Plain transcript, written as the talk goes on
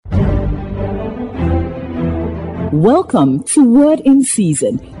Welcome to Word in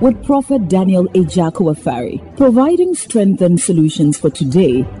Season with Prophet Daniel Ejako Afari, providing strength and solutions for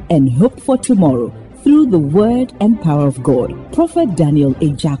today and hope for tomorrow through the Word and power of God. Prophet Daniel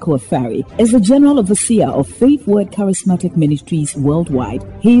Ejako Afari is the General Overseer of Faith Word Charismatic Ministries worldwide.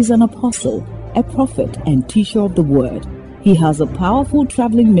 He is an apostle, a prophet, and teacher of the Word. He has a powerful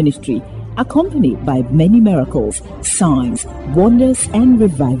traveling ministry accompanied by many miracles, signs, wonders, and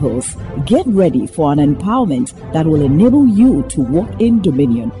revivals. Get ready for an empowerment that will enable you to walk in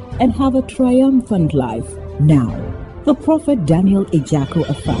dominion and have a triumphant life. Now, the Prophet Daniel Ejako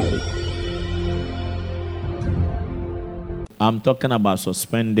Afari. I'm talking about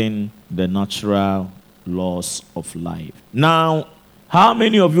suspending the natural laws of life. Now, how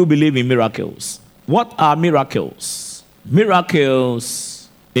many of you believe in miracles? What are miracles? Miracles,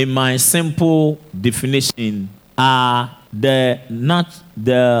 in my simple definition, are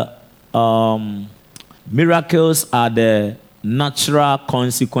miracles are the natural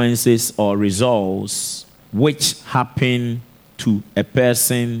consequences or results which happen to a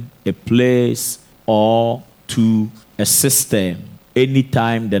person, a place, or to a system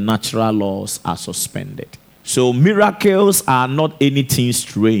anytime the natural laws are suspended. So miracles are not anything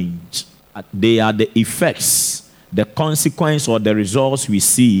strange. They are the effects, the consequence or the results we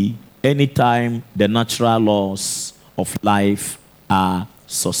see anytime the natural laws of life are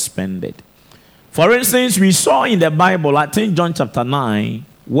suspended. For instance, we saw in the Bible, I think John chapter 9,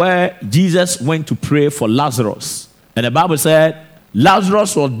 where Jesus went to pray for Lazarus. And the Bible said,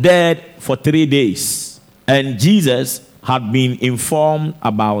 Lazarus was dead for 3 days. And Jesus had been informed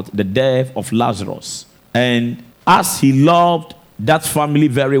about the death of Lazarus. And as he loved that family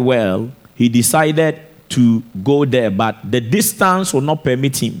very well, he decided to go there, but the distance will not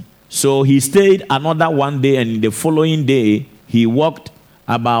permit him. So he stayed another 1 day, and the following day, he walked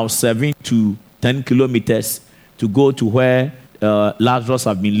about 7 to 10 kilometers to go to where Lazarus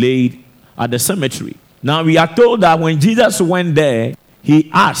had been laid at the cemetery. Now, we are told that when Jesus went there, he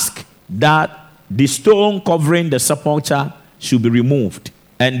asked that the stone covering the sepulchre should be removed.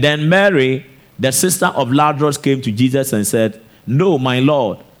 And then Mary, the sister of Lazarus, came to Jesus and said, "No, my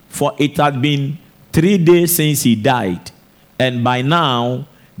Lord, for it had been 3 days since he died, and by now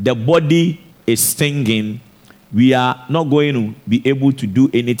the body is stinging. We are not going to be able to do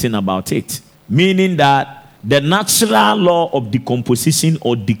anything about it." Meaning that the natural law of decomposition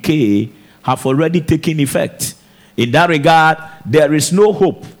or decay have already taken effect. In that regard, there is no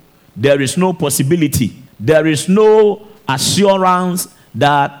hope, there is no possibility, there is no assurance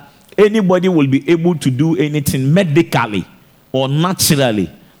that anybody will be able to do anything medically or naturally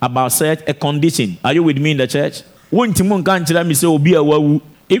about such a condition. Are you with me in the church? If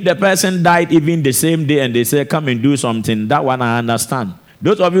the person died even the same day and they say, "Come and do something," that one I understand.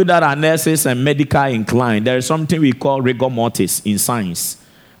 Those of you that are nurses and medical inclined, there is something we call rigor mortis in science.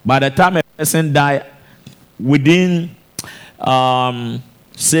 By the time a person dies, within,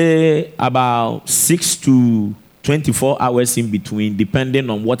 say, about 6 to 24 hours in between, depending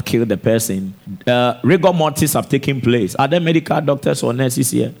on what killed the person, rigor mortis have taken place. Are there medical doctors or nurses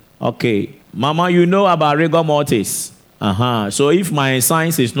here? Okay. Mama, you know about rigor mortis. So if my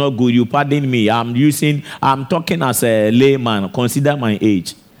science is not good, you pardon me. I'm talking as a layman. Consider my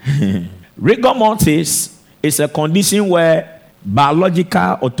age. Rigor mortis is a condition where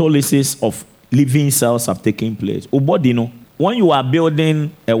biological autolysis of living cells have taken place. When you are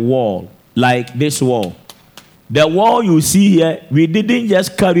building a wall, like this wall, the wall you see here, we didn't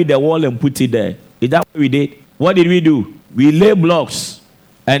just carry the wall and put it there. Is that what we did? What did we do? We lay blocks,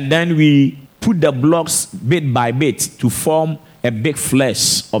 and then we put the blocks bit by bit to form a big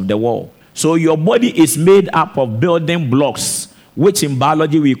flesh of the wall. So your body is made up of building blocks, which in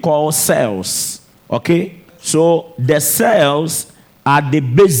biology we call cells. Okay? So the cells are the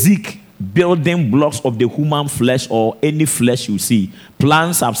basic building blocks of the human flesh or any flesh you see.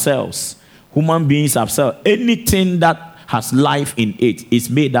 Plants have cells. Human beings have cells. Anything that has life in it is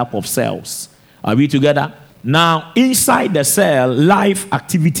made up of cells. Are we together? Now, inside the cell, life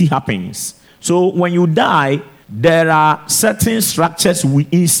activity happens. So when you die, there are certain structures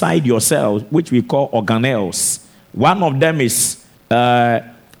inside your cell, which we call organelles. One of them is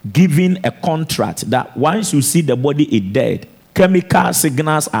giving a contract that once you see the body is dead, chemical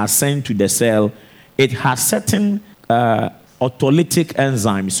signals are sent to the cell. It has certain autolytic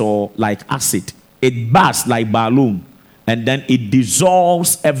enzymes, or like acid. It bursts like balloon, and then it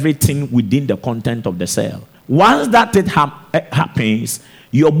dissolves everything within the content of the cell. Once that happens,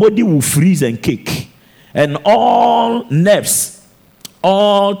 your body will freeze and kick, and all nerves,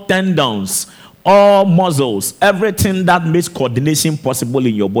 all tendons, all muscles, everything that makes coordination possible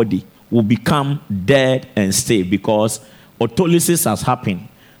in your body will become dead and stay because autolysis has happened.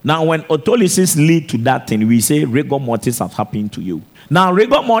 Now, when autolysis lead to that thing, we say rigor mortis has happened to you. Now,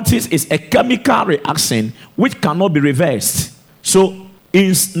 rigor mortis is a chemical reaction which cannot be reversed. So,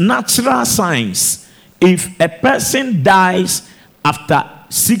 in natural science, if a person dies after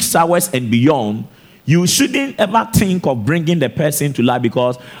 6 hours and beyond, you shouldn't ever think of bringing the person to life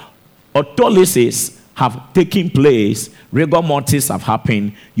because autolysis have taken place, rigor mortis have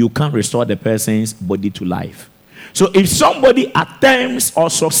happened, you can't restore the person's body to life. So if somebody attempts or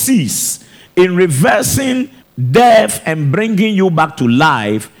succeeds in reversing death and bringing you back to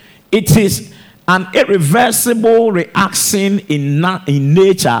life, it is an irreversible reaction in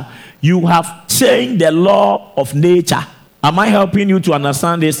nature. You have changed the law of nature. Am I helping you to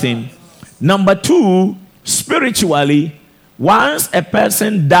understand this thing? Number 2, spiritually, once a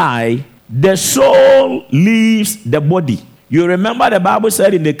person dies, the soul leaves the body. You remember the Bible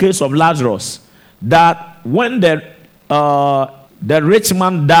said in the case of Lazarus that when the rich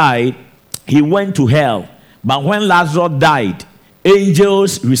man died, he went to hell. But when Lazarus died,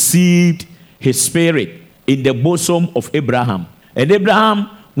 angels received his spirit in the bosom of Abraham. And Abraham,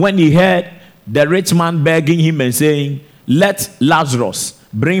 when he heard the rich man begging him and saying, "Let Lazarus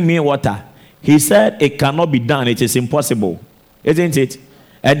bring me water," he said, "It cannot be done. It is impossible." Isn't it?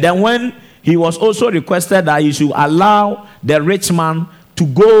 And then when he was also requested that he should allow the rich man to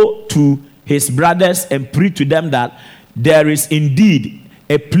go to his brothers and preach to them that there is indeed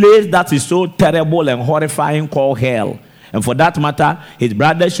a place that is so terrible and horrifying called hell. And for that matter, his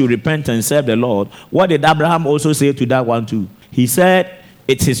brothers should repent and serve the Lord. What did Abraham also say to that one too? He said,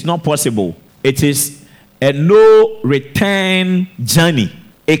 "It is not possible. It is a no return journey.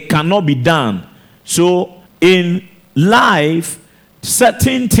 It cannot be done." So in life,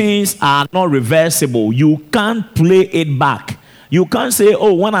 certain things are not reversible. You can't play it back. You can't say,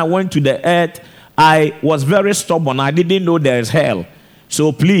 "Oh, when I went to the earth, I was very stubborn. I didn't know there is hell.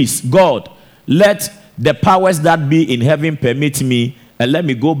 So please, God, let the powers that be in heaven permit me and let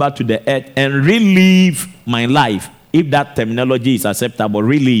me go back to the earth and relive my life." If that terminology is acceptable,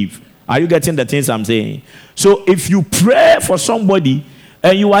 relive. Are you getting the things I'm saying? So if you pray for somebody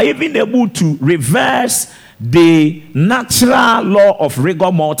and you are even able to reverse the natural law of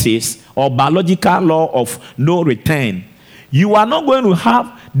rigor mortis or biological law of no return, you are not going to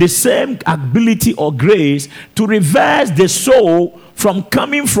have the same ability or grace to reverse the soul from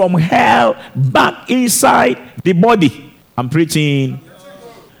coming from hell back inside the body. I'm preaching.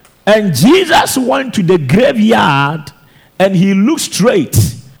 And Jesus went to the graveyard and he looked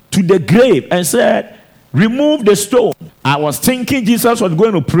straight to the grave and said, "Remove the stone." I was thinking Jesus was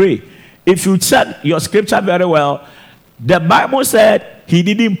going to pray. If you check your scripture very well, the Bible said he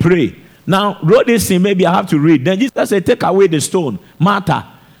didn't pray. Now, wrote this thing, maybe I have to read. Then Jesus said, "Take away the stone." Martha,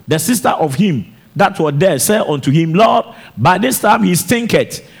 the sister of him that was there, said unto him, "Lord, by this time he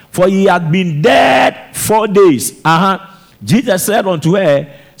stinketh, for he had been dead 4 days." Jesus said unto her,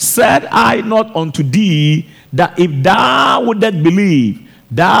 "Said I not unto thee, that if thou wouldest believe,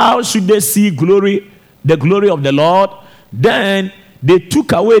 thou shouldest see glory, the glory of the Lord?" Then they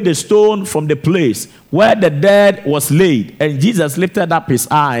took away the stone from the place where the dead was laid. And Jesus lifted up his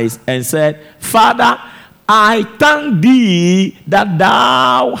eyes and said, "Father, I thank thee that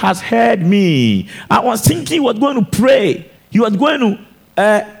thou hast heard me." I was thinking he was going to pray. He was going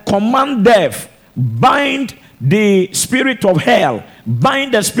to command death, bind the spirit of hell,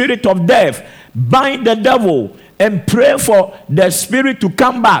 bind the spirit of death, bind the devil, and pray for the spirit to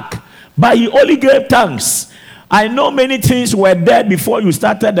come back. But he only gave thanks. I know many things were there before you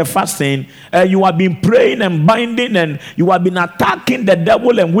started the fasting. You have been praying and binding, and you have been attacking the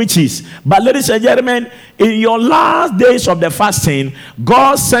devil and witches. But ladies and gentlemen, in your last days of the fasting,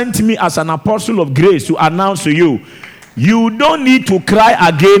 God sent me as an apostle of grace to announce to you, you don't need to cry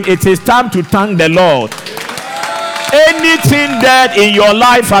again. It is time to thank the Lord. Anything dead in your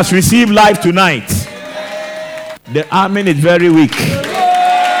life has received life tonight. The amen is very weak.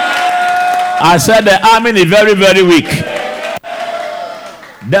 I said the amen is very, very weak.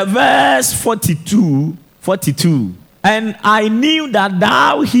 The verse 42. "And I knew that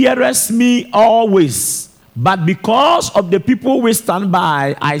thou hearest me always, but because of the people which stand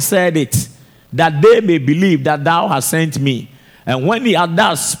by, I said it, that they may believe that thou hast sent me." And when he had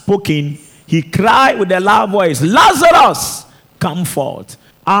thus spoken, he cried with a loud voice, "Lazarus, come forth."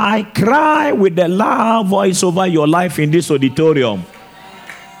 I cry with a loud voice over your life in this auditorium.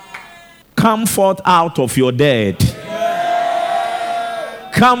 Come forth out of your dead.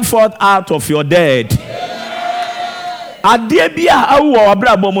 Come forth out of your dead. Adebia awo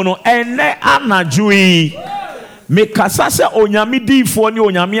abrabo mu no ene anadwui mekasa sɛ onyame diifoɔ ne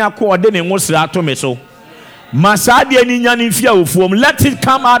onyame akɔ ɔde ne ngosra ato me so. Masade ni nyane mfia ofuom. Let it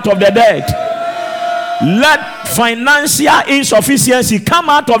come out of the dead. Let financial insufficiency come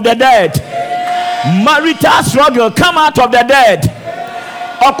out of the dead. Marital struggle come out of the dead.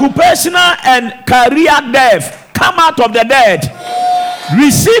 Occupational and career death come out of the dead.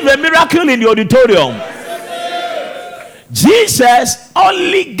 Receive a miracle in the auditorium. Jesus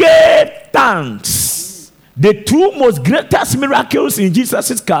only gave thanks. The two most greatest miracles in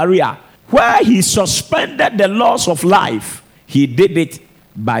Jesus' career, where he suspended the laws of life, he did it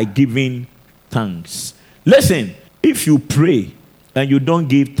by giving thanks. Listen, if you pray and you don't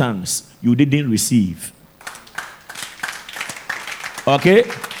give thanks, you didn't receive. Okay?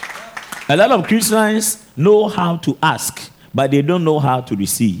 A lot of Christians know how to ask, but they don't know how to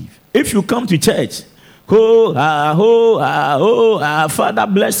receive. If you come to church, Father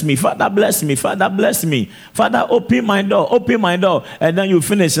bless me, Father bless me, Father bless me, Father open my door, and then you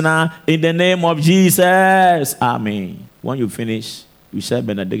finish now, in the name of Jesus, amen. When you finish, you say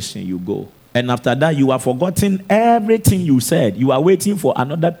benediction, you go. And after that, you have forgotten everything you said. You are waiting for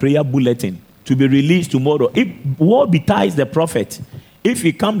another prayer bulletin to be released tomorrow. Woe betides the prophet if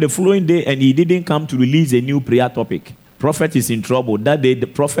he come the following day and he didn't come to release a new prayer topic. Prophet is in trouble. That day, the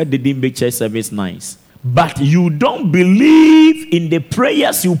prophet didn't make church service nice. But you don't believe in the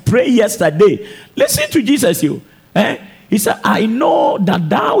prayers you prayed yesterday. Listen to Jesus, you. He said, I know that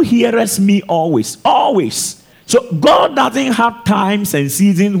thou hearest me always. Always. So God doesn't have times and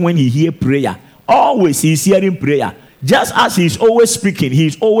seasons when he hears prayer. Always he's hearing prayer. Just as he's always speaking,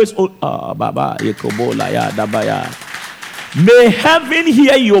 he's always... May heaven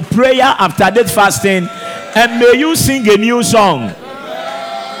hear your prayer after that fasting, and may you sing a new song.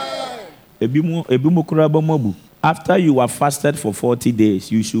 After you have fasted for 40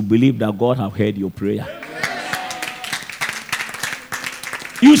 days, you should believe that God has heard your prayer.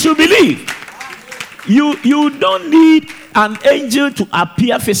 You should believe. You don't need an angel to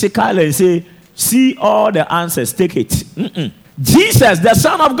appear physical and say, see all the answers, take it. Jesus, the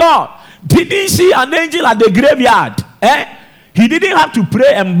Son of God, didn't see an angel at the graveyard. He didn't have to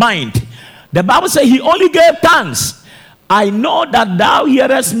pray and bind. The Bible says he only gave thanks. I know that thou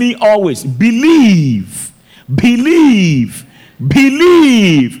hearest me always. Believe. Believe.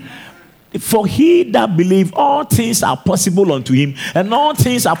 Believe. For he that believe, all things are possible unto him, and all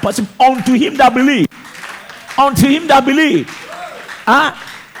things are possible unto him that believe. Unto him that believe.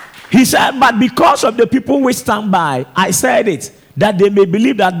 He said, but because of the people which stand by, I said it, that they may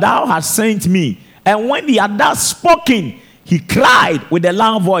believe that thou hast sent me. And when he had thus spoken, he cried with a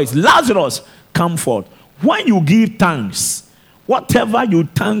loud voice, Lazarus, come forth. When you give thanks, whatever you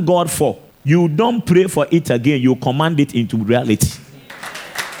thank God for, you don't pray for it again, you command it into reality.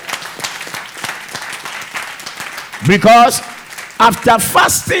 Because after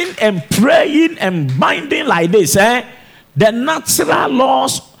fasting and praying and binding like this, the natural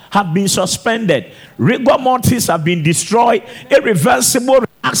laws have been suspended. Rigor mortis have been destroyed. Irreversible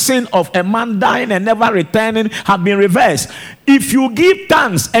reaction of a man dying and never returning have been reversed. If you give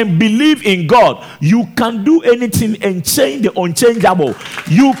thanks and believe in God, you can do anything and change the unchangeable.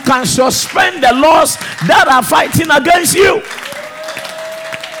 You can suspend the laws that are fighting against you.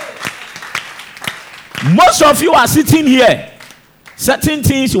 Most of you are sitting here. Certain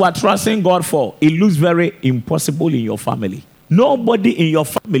things you are trusting God for, it looks very impossible in your family. Nobody in your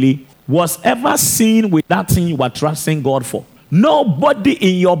family was ever seen with that thing you are trusting God for. Nobody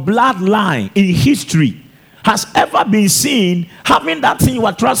in your bloodline, in history, has ever been seen having that thing you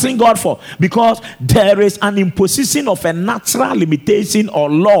are trusting God for. Because there is an imposition of a natural limitation or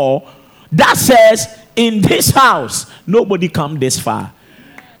law that says, in this house, nobody come this far.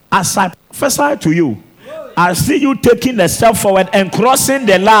 As I prophesy to you, I see you taking a step forward and crossing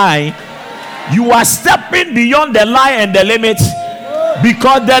the line. You are stepping beyond the line and the limits,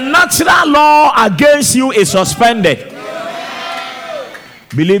 because the natural law against you is suspended.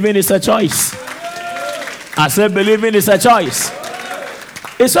 Believing is a choice. I said believing is a choice.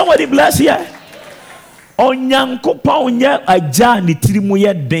 Is somebody blessed here? God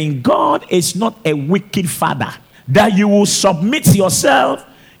is not a wicked father that you will submit yourself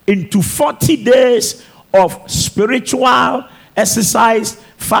into 40 days of spiritual exercise,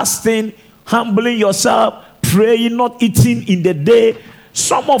 fasting, humbling yourself, praying, not eating in the day.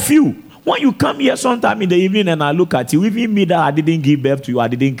 Some of you, when you come here sometime in the evening and I look at you, even me that I didn't give birth to you, I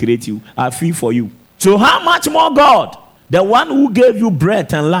didn't create you, I feel for you. So how much more God, the one who gave you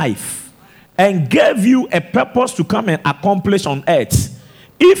breath and life and gave you a purpose to come and accomplish on earth,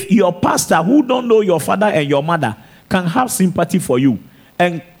 if your pastor who don't know your father and your mother can have sympathy for you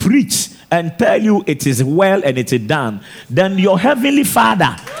and preach and tell you it is well and it is done, then your heavenly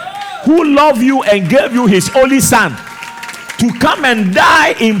Father, who loved you and gave you his only son to come and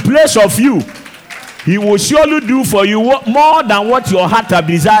die in place of you, he will surely do for you more than what your heart has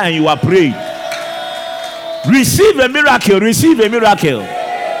desired and you are praying. Receive a miracle. Receive a miracle.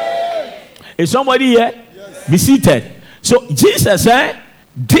 Is somebody here? Yes. Be seated. So Jesus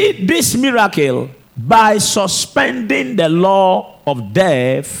did this miracle by suspending the law of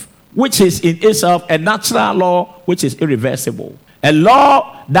death, which is in itself a natural law which is irreversible. A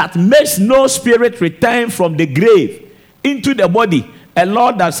law that makes no spirit return from the grave into the body. A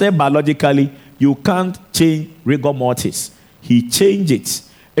law that says biologically you can't change rigor mortis. He changed it.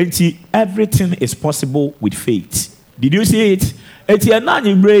 And everything is possible with faith. Did you see it?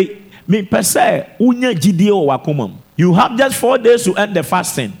 You have just 4 days to end the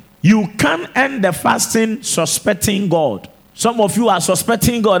fasting. You can't end the fasting suspecting God. Some of you are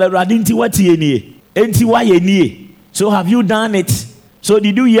suspecting God. So have you done it? So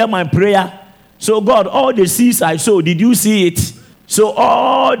did you hear my prayer? So God, all the seeds I sowed, did you see it? So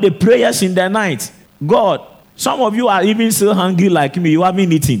all the prayers in the night, God, some of you are even still hungry like me. You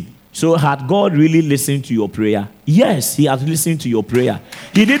haven't eaten. So had God really listened to your prayer? Yes, he has listened to your prayer.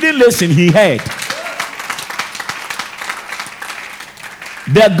 He didn't listen, he heard.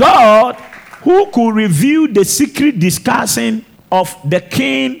 The God who could reveal the secret discussing of the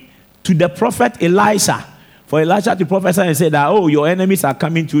king to the prophet Elisha. For Elisha to prophesy and say that, oh, your enemies are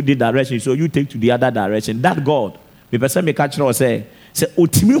coming to the direction, so you take to the other direction. That God, the person may catch or say,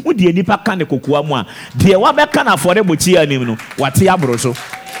 Otimi hu de nipa kan kokoa mu a de wa be kan afore bochi anim no wate abroso.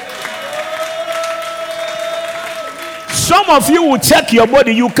 Some of you will check your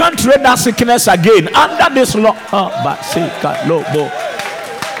body, you can't trade that sickness again under this law.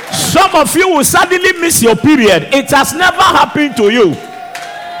 Some of you will suddenly miss your period. It has never happened to you.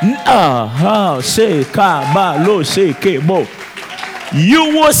 You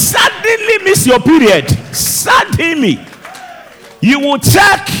will suddenly miss your period. Suddenly. You will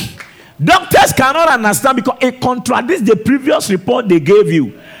check. Doctors cannot understand because it contradicts the previous report they gave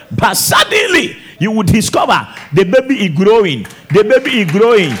you. But suddenly, you will discover the baby is growing. The baby is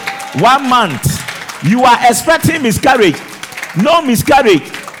growing. 1 month, you are expecting miscarriage. No miscarriage.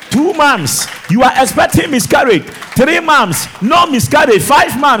 2 months, you are expecting miscarriage. 3 months, no miscarriage.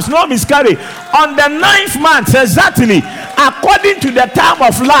 5 months, no miscarriage. On the 9th month, exactly, according to the time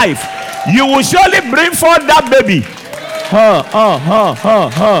of life, you will surely bring forth that baby.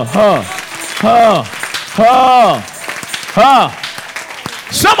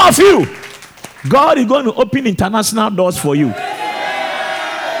 Some of you, God is going to open international doors for you.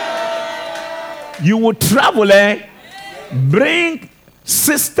 You will travel, bring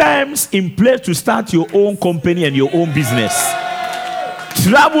systems in place to start your own company and your own business.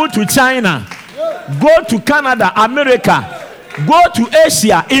 Travel to China, go to Canada, America, go to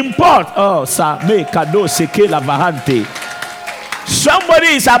Asia, import. Somebody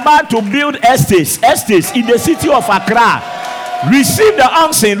is about to build estates in the city of Accra. Receive the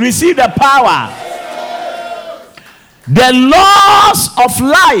unction, receive the power. The laws of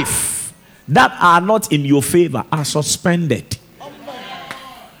life that are not in your favor are suspended.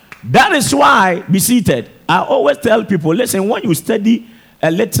 That is why, be seated. I always tell people, listen, when you study a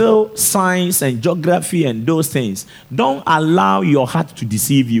little science and geography and those things, don't allow your heart to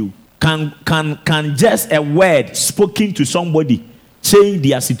deceive you. Can just a word spoken to somebody change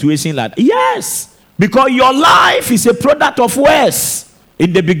their situation like that? Yes, because your life is a product of words.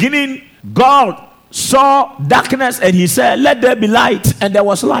 In the beginning, God saw darkness and he said, let there be light, and there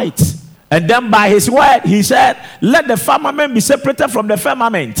was light. And then by his word, he said, let the firmament be separated from the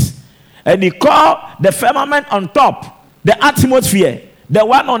firmament. And he called the firmament on top, the atmosphere. The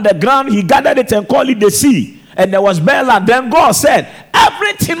one on the ground, he gathered it and called it the sea. And there was Bella. Then God said,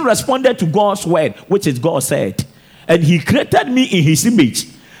 everything responded to God's word, which is God said. And he created me in his image.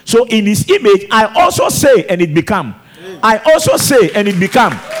 So in his image, I also say and it become. I also say and it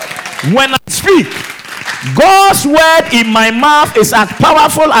become. When I speak, God's word in my mouth is as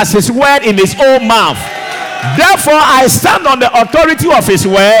powerful as his word in his own mouth. Therefore, I stand on the authority of his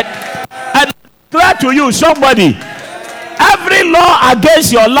word and declare to you, somebody, every law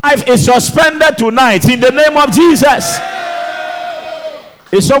against your life is suspended tonight in the name of Jesus.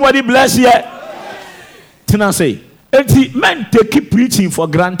 Is somebody blessed yet? Tina say, men take preaching for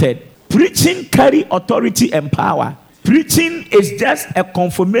granted. Preaching carry authority and power. Preaching is just a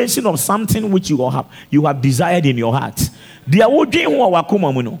confirmation of something which you have desired in your heart.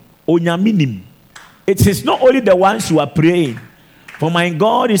 It is not only the ones who are praying. For my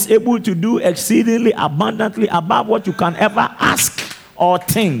God is able to do exceedingly abundantly above what you can ever ask or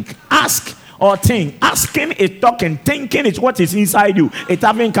think. ask or think. Asking is talking, thinking is what is inside you. It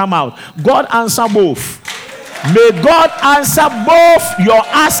haven't come out. God answer both. May God answer both your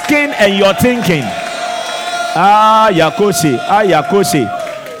asking and your thinking. Yakosi.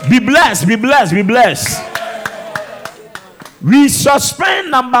 Be blessed, be blessed, be blessed. We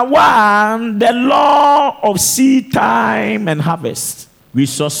suspend, number one, the law of seed time and harvest. We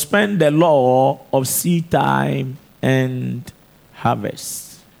suspend the law of seed time and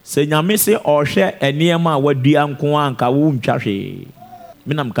harvest. Say nyame se ohwe enema wadua nko anka wo ntwahwe.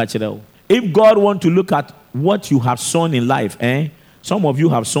 Minam ka kire wo. If God want to look at what you have sown in life, some of you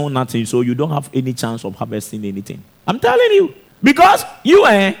have sown nothing, so you don't have any chance of harvesting anything. I'm telling you. Because you,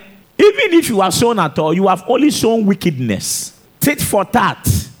 even if you have sown at all, you have only sown wickedness, tit for tat,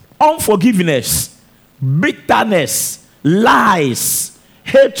 unforgiveness, bitterness, lies,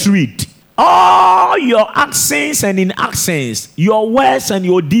 hatred. All your actions and inactions, your words and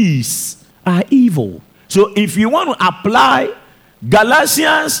your deeds are evil. So if you want to apply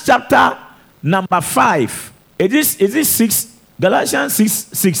Galatians chapter number 5, is it 6? Galatians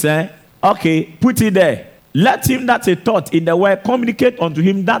 6, Okay, put it there. Let him that is taught in the word communicate unto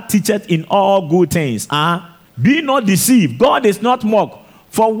him that teacheth in all good things. Be not deceived. God is not mocked.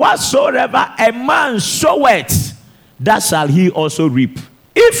 For whatsoever a man soweth, that shall he also reap.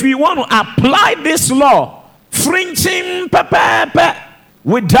 If you want to apply this law, fringing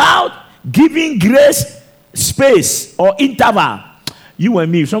without giving grace, space, or interval, you and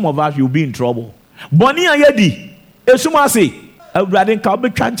me, some of us, you'll be in trouble. Boni ayedi, esumasi,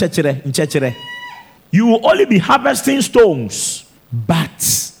 you will only be harvesting stones,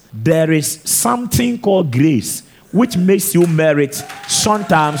 but there is something called grace, which makes you merit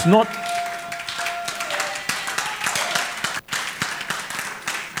sometimes not.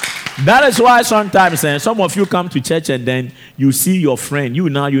 That is why sometimes some of you come to church and then you see your friend. You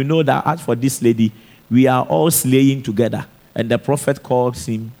know that as for this lady, we are all slaying together. And the prophet calls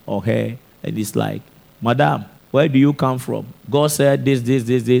him or her and he's like, Madam, where do you come from? God said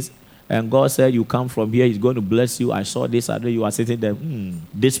this. And God said, you come from here, he's going to bless you. I saw this, I know you are sitting there.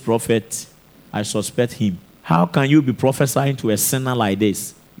 This prophet, I suspect him. How can you be prophesying to a sinner like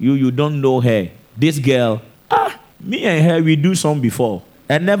this? You don't know her. This girl, me and her, we do some before.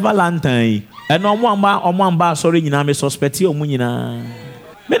 And never land time. And on sorry, me suspect you. Me na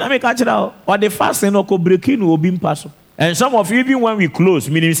me catch it out. Or the fast and oko breaking will be impossible. And some of you, even when we close,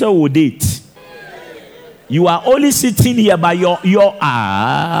 meaning say we'll date. You are only sitting here by your spirit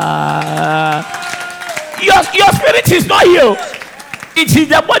is not here. It is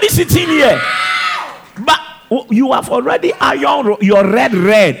the body sitting here. But you have already ironed your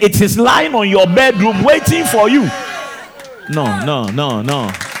red. It is lying on your bedroom waiting for you. No.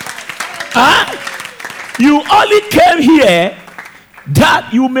 You only came here that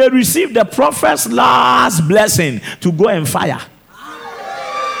you may receive the prophet's last blessing to go and fire.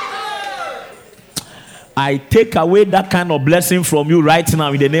 I take away that kind of blessing from you right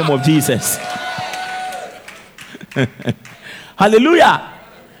now in the name of Jesus. Hallelujah.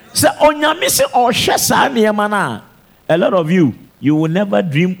 So, a lot of you will never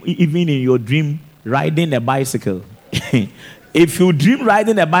dream, even in your dream, riding a bicycle. If you dream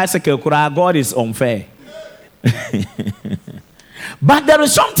riding a bicycle, God is unfair. But there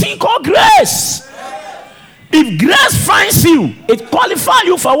is something called grace. If grace finds you, it qualifies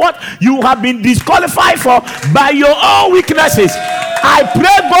you for what you have been disqualified for by your own weaknesses. I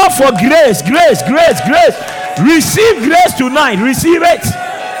pray God for grace. Receive grace tonight. Receive it.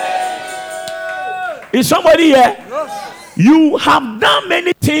 Is somebody here? You have done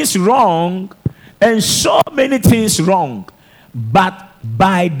many things wrong and so many things wrong, but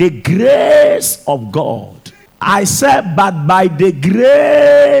by the grace of God, I said, but by the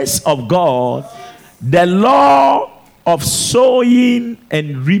grace of God, the law of sowing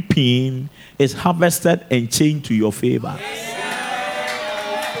and reaping is harvested and changed to your favor.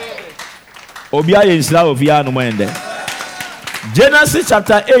 Genesis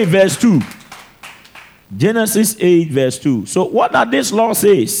chapter 8 verse 2. Genesis 8 verse 2. So what that this law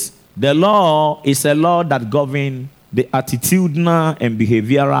says? The law is a law that governs the attitudinal and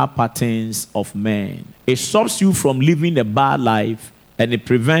behavioral patterns of men. It stops you from living a bad life, and it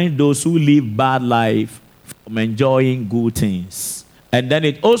prevents those who live bad life from enjoying good things. And then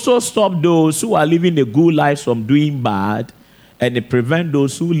it also stops those who are living a good life from doing bad, and it prevents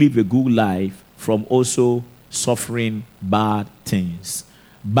those who live a good life from also suffering bad things.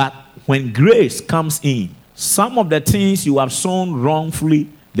 But when grace comes in, some of the things you have sown wrongfully,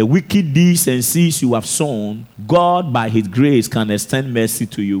 the wicked deeds and seeds you have sown, God by his grace can extend mercy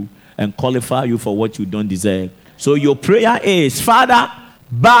to you and qualify you for what you don't deserve. So your prayer is, Father,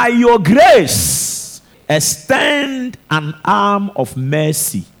 By your grace, extend an arm of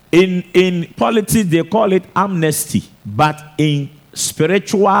mercy. In politics, they call it amnesty. But in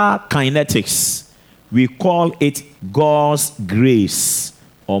spiritual kinetics, we call it God's grace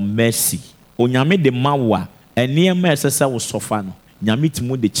or mercy. Onyame de mawa, eniyema esesa wo sofa no. Nyame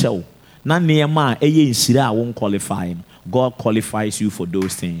timu de chew. Na niyema eye nsira a won qualify. God qualifies you for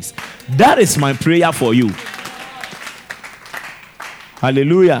those things. That is my prayer for you.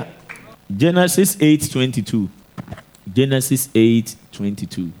 Hallelujah. Genesis 8:22. Genesis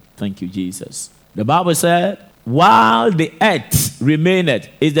 8:22. Thank you, Jesus. The Bible said, while the earth remaineth,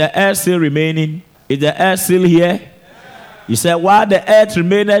 is the earth still remaining? Is the earth still here? He said, while the earth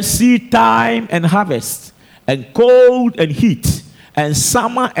remaineth, seed time and harvest, and cold and heat, and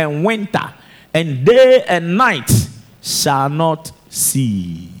summer and winter, and day and night shall not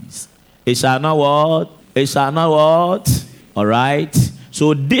cease. It shall not what? It shall not what? All right.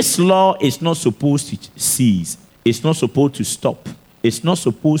 So this law is not supposed to cease. It's not supposed to stop. It's not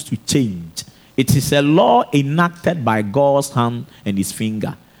supposed to change. It is a law enacted by God's hand and his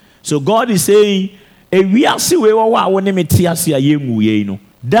finger. So God is saying, we are see we wa won me tiase ayemu ye no.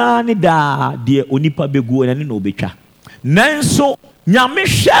 Da ni da de onipa begu ene no betwa. Nanso nyame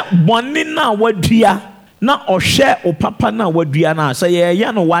hwe bone na wadua na ohwe opapa na wadua na say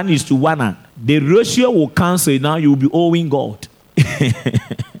ye no 1:1. The ratio will cancel. Now you will be owing God.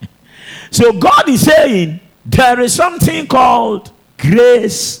 So God is saying there is something called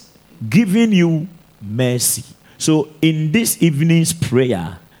grace giving you mercy. So in this evening's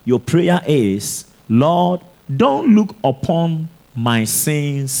prayer, your prayer is, Lord, don't look upon my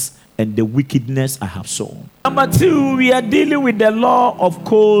sins and the wickedness I have sown. Number 2, we are dealing with the law of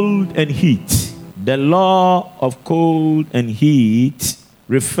cold and heat. The law of cold and heat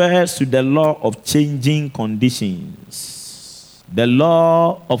refers to the law of changing conditions. The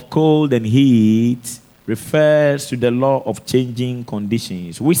law of cold and heat refers to the law of changing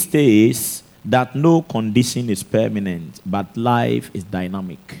conditions, which states that no condition is permanent, but life is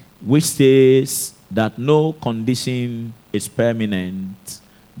dynamic. Which says that no condition is permanent,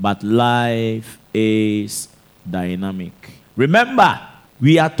 but life is dynamic. Remember,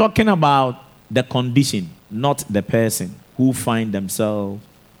 we are talking about the condition, not the person who find themselves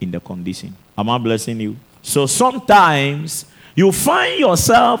in the condition. Am I blessing you? So sometimes you find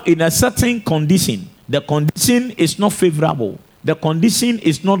yourself in a certain condition. The condition is not favorable. The condition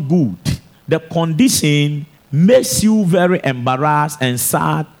is not good. The condition makes you very embarrassed and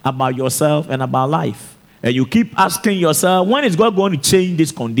sad about yourself and about life. And you keep asking yourself, when is God going to change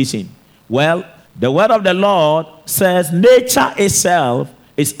this condition? Well, the word of the Lord says nature itself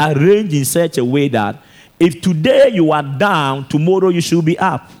is arranged in such a way that if today you are down, tomorrow you should be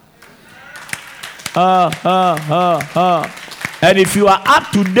up. And if you are up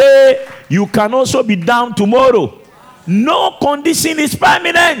today, you can also be down tomorrow. No condition is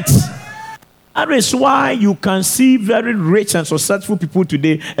permanent. That is why you can see very rich and successful people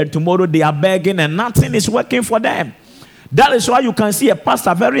today, and tomorrow they are begging and nothing is working for them. That is why you can see a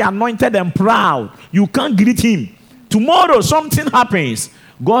pastor very anointed and proud. You can't greet him. Tomorrow something happens.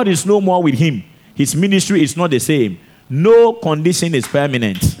 God is no more with him. His ministry is not the same. No condition is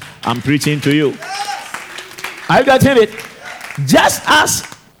permanent. I'm preaching to you. Are you getting it? Just as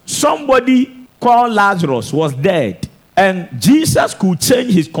somebody called Lazarus was dead, and Jesus could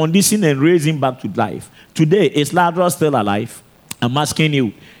change his condition and raise him back to life. Today, is Lazarus still alive? I'm asking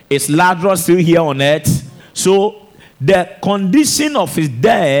you, is Lazarus still here on earth? So, the condition of his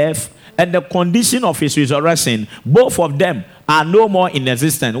death and the condition of his resurrection, both of them are no more in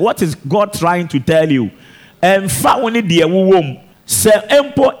existence. What is God trying to tell you? If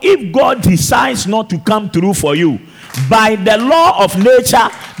God decides not to come through for you, by the law of nature,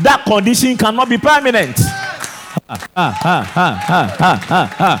 that condition cannot be permanent.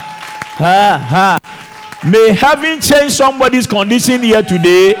 May heaven change somebody's condition here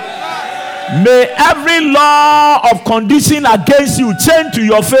today. May every law of condition against you change to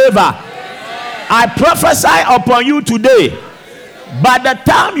your favor. I prophesy upon you today. By the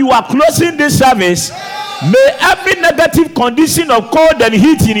time you are closing this service, may every negative condition of cold and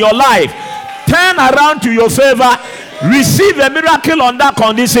heat in your life turn around to your favor. Receive a miracle on that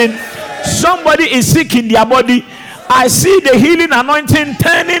condition. Somebody is sick in their body. I see the healing anointing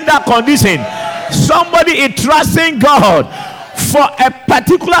turning that condition. Somebody is trusting God for a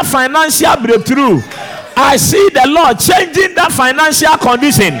particular financial breakthrough. I see the Lord changing that financial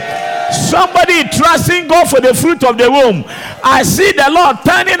condition. Somebody is trusting God for the fruit of the womb. I see the Lord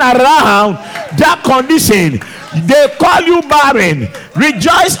turning around that condition. They call you barren.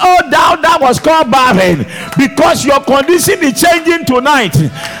 Rejoice, oh thou that was called barren, because your condition is changing tonight.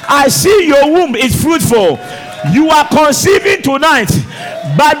 I see your womb is fruitful. You are conceiving tonight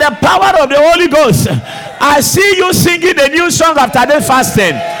by the power of the Holy Ghost. I see you singing a new song after the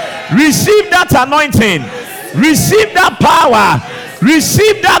fasting. Receive that anointing. Receive that power.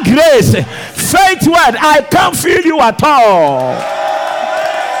 Receive that grace. Faith word. I can't feel you at all.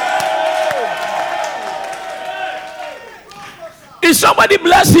 Is somebody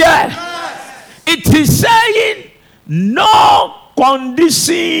blessed here? It is saying no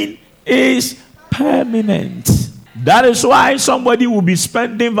condition is permanent. That is why somebody will be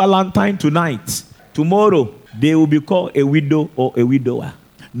spending Valentine tonight. Tomorrow they will be called a widow or a widower.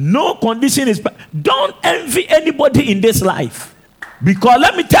 No condition is. Don't envy anybody in this life, because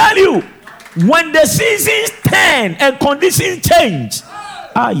let me tell you, when the seasons turn and conditions change,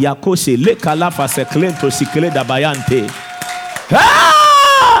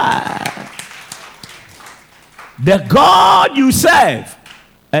 the God you serve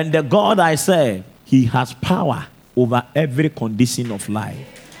and the God I serve, he has power over every condition of life.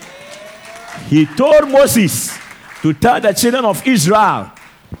 He told Moses to tell the children of Israel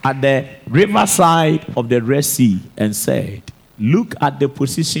at the riverside of the Red Sea and said, look at the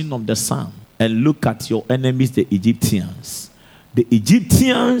position of the sun and look at your enemies, the Egyptians. The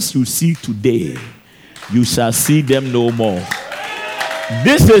Egyptians you see today, you shall see them no more.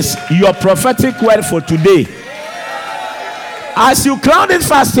 This is your prophetic word for today. As you crown this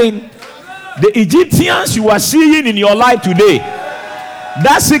fasting, the Egyptians you are seeing in your life today,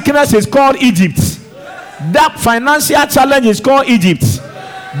 that sickness is called Egypt. That financial challenge is called Egypt.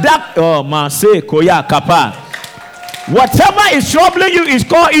 That whatever is troubling you is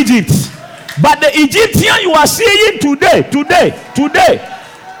called Egypt. But the Egyptian you are seeing today,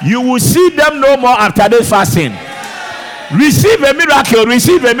 you will see them no more after this fasting. Receive a miracle,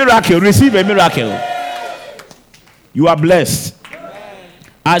 receive a miracle, receive a miracle. You are blessed.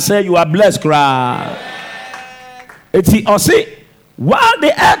 I say you are blessed, cry. While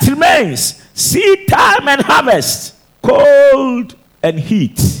the earth remains, seed time and harvest, cold and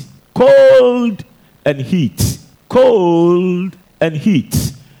heat, cold and heat, cold and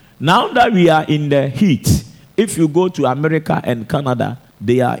heat. Now that we are in the heat, if you go to America and Canada,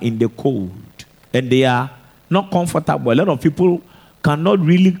 they are in the cold and they are not comfortable. A lot of people cannot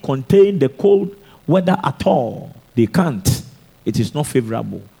really contain the cold weather at all. They can't. It is not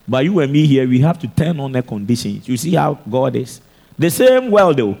favorable. But you and me here, we have to turn on the conditions. You see how God is. The same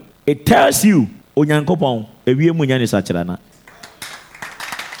well though, it tells you, God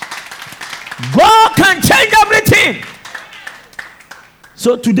can change everything.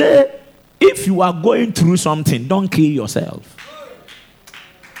 So today, if you are going through something, don't kill yourself.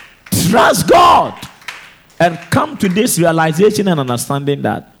 Trust God and come to this realization and understanding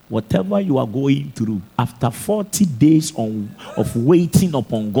that whatever you are going through, after 40 days of waiting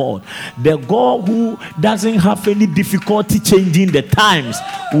upon God, the God who doesn't have any difficulty changing the times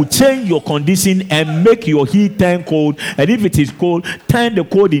will change your condition and make your heat turn cold. And if it is cold, turn the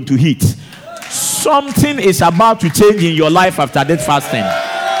cold into heat. Something is about to change in your life after that fasting.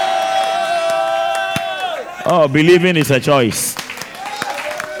 Oh, believing is a choice.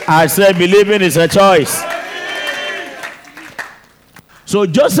 I said believing is a choice. So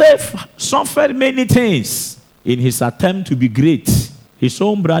Joseph suffered many things in his attempt to be great. His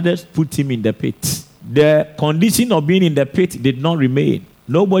own brothers put him in the pit. The condition of being in the pit did not remain.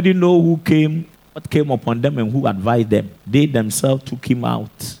 Nobody knows what came upon them and who advised them. They themselves took him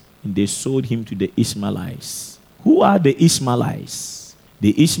out and they sold him to the Ishmaelites. Who are the Ishmaelites?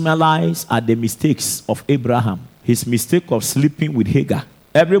 The Ishmaelites are the mistakes of Abraham. His mistake of sleeping with Hagar.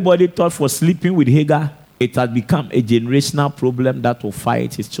 Everybody thought for sleeping with Hagar, it had become a generational problem that will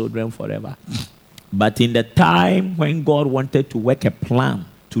fight his children forever. But in the time when God wanted to work a plan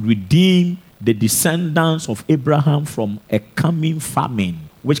to redeem the descendants of Abraham from a coming famine,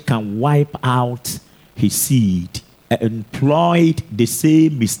 which can wipe out his seed, employed the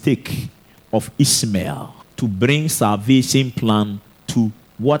same mistake of Ishmael to bring salvation plan to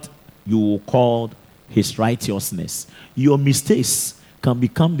what you will call his righteousness. Your mistakes can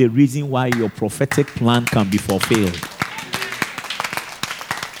become the reason why your prophetic plan can be fulfilled.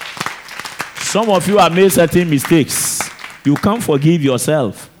 Some of you have made certain mistakes. You can't forgive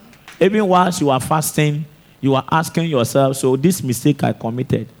yourself. Even whilst you are fasting, you are asking yourself, so this mistake I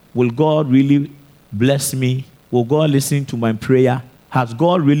committed, will God really bless me? Will God listen to my prayer? Has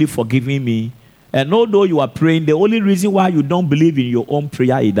God really forgiven me? And although you are praying, the only reason why you don't believe in your own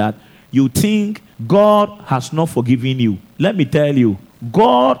prayer is that you think God has not forgiven you. Let me tell you,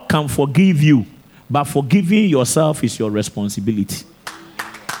 God can forgive you, but forgiving yourself is your responsibility.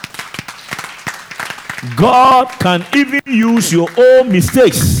 God can even use your own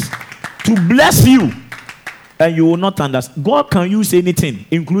mistakes to bless you, and you will not understand. God can use anything,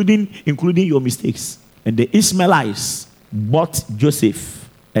 including your mistakes. And the Ishmaelites bought Joseph,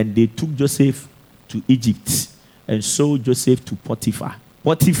 and they took Joseph to Egypt and sold Joseph to Potiphar.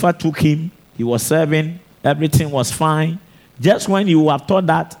 Potiphar took him. He was serving. Everything was fine. Just when you have thought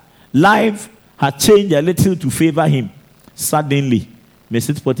that life had changed a little to favor him, suddenly,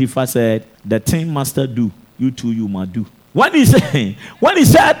 Mrs. Potiphar said, "The thing master do, you too you must do." When he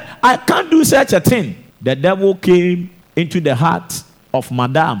said, "I can't do such a thing," the devil came into the heart of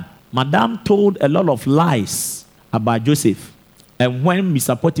Madame. Madame told a lot of lies about Joseph. And when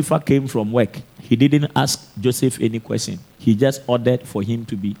Mr. Potiphar came from work, he didn't ask Joseph any question. He just ordered for him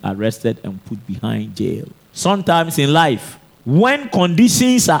to be arrested and put behind jail. Sometimes in life, when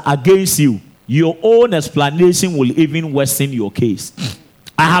conditions are against you, your own explanation will even worsen your case.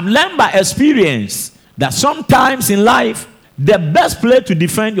 I have learned by experience that sometimes in life, the best place to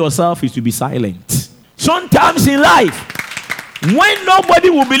defend yourself is to be silent. Sometimes in life, when nobody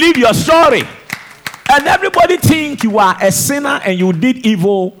will believe your story, and everybody think you are a sinner and you did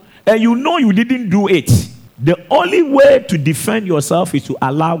evil, and you know you didn't do it, the only way to defend yourself is to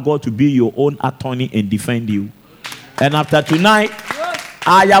allow God to be your own attorney and defend you. And after tonight,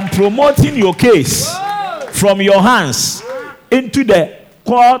 I am promoting your case from your hands into the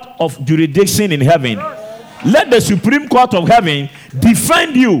court of jurisdiction in heaven. Let the Supreme Court of Heaven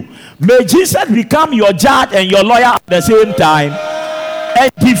defend you. May Jesus become your judge and your lawyer at the same time,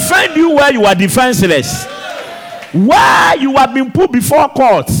 and defend you where you are defenseless. Where you have been put before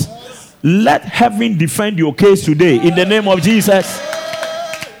court, let heaven defend your case today in the name of Jesus.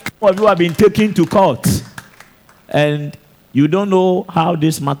 Some of you have been taken to court and you don't know how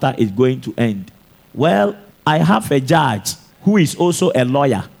this matter is going to end. Well, I have a judge who is also a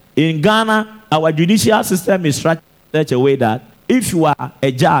lawyer. In Ghana, our judicial system is structured in such a way that if you are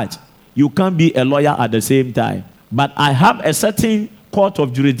a judge, you can't be a lawyer at the same time. But I have a certain court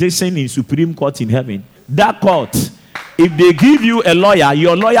of jurisdiction in Supreme Court in heaven. That court, if they give you a lawyer,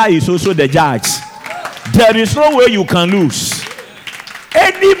 your lawyer is also the judge. There is no way you can lose.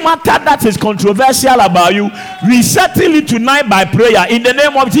 Any matter that is controversial about you, we settle it tonight by prayer in the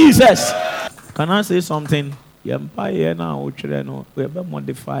name of Jesus. Can I say something? You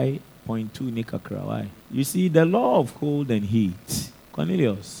modify point 2 nikakrawai. You see, the law of cold and heat.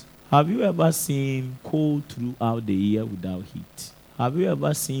 Cornelius, have you ever seen cold throughout the year without heat? Have you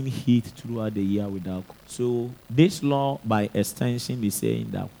ever seen heat throughout the year without cold? So this law by extension is saying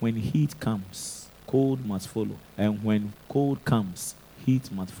that when heat comes, cold must follow. And when cold comes,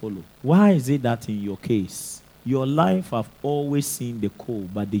 heat must follow. Why is it that in your case, your life have always seen the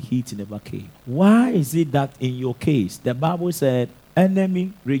cold, but the heat never came? Why is it that in your case, the Bible said,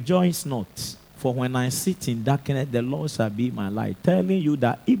 "Enemy, rejoice not, for when I sit in darkness, the Lord shall be my light," telling you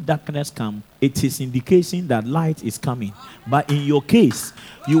that if darkness comes, it is indication that light is coming. But in your case,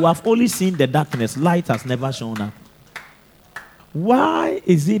 you have only seen the darkness, light has never shown up. Why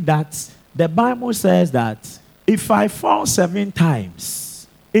is it that the Bible says that if I fall 7 times,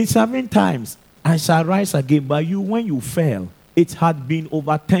 in 7 times I shall rise again? But you, when you fell, it had been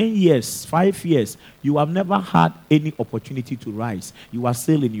over 10 years, 5 years. You have never had any opportunity to rise. You are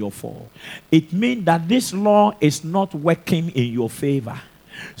still in your fall. It means that this law is not working in your favor.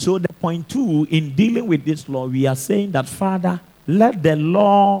 So the point 2, in dealing with this law, we are saying that, Father, let the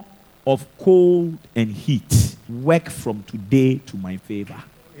law of cold and heat work from today to my favor.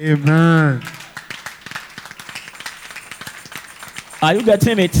 Amen. Are you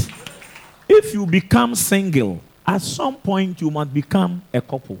getting it? If you become single, at some point you must become a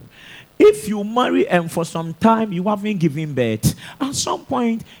couple. If you marry and for some time you haven't given birth, at some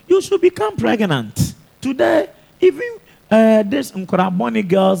point you should become pregnant. Today, even these Nkoraboni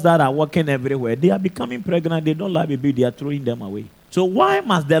girls that are working everywhere, they are becoming pregnant. They don't like baby, they are throwing them away. So why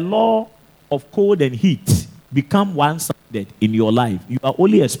must the law of cold and heat become one-sided in your life? You are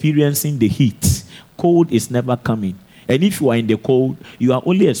only experiencing the heat. Cold is never coming. And if you are in the cold, you are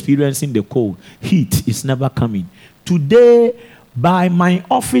only experiencing the cold. Heat is never coming. Today, by my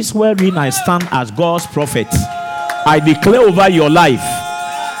office wherein I stand as God's prophet, I declare over your life,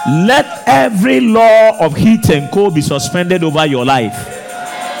 let every law of heat and cold be suspended over your life.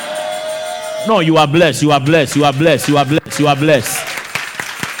 No, you are blessed, you are blessed, you are blessed, you are blessed, you are blessed.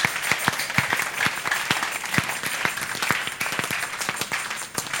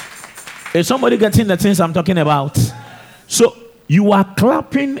 Is somebody getting the things I'm talking about? So you are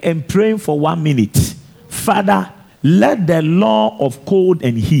clapping and praying for 1 minute. Father, let the law of cold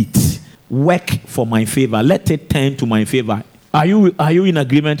and heat work for my favor. Let it turn to my favor. Are you in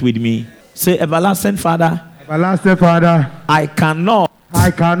agreement with me? Say, everlasting Father. Everlasting Father. I cannot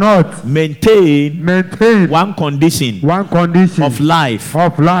maintain one condition of life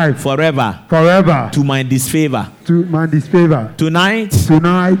forever to my disfavor. Tonight,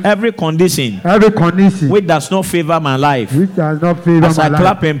 every condition which does not favor my life, as I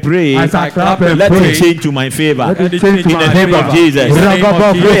clap and pray, let it change to my favor. In the name of Jesus.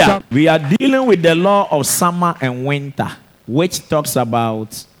 We are dealing with the law of summer and winter, which talks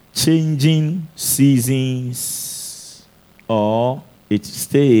about changing seasons, or it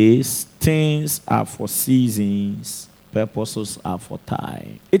states things are for seasons, purposes are for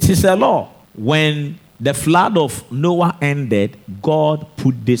time. It is a law. When the flood of Noah ended, God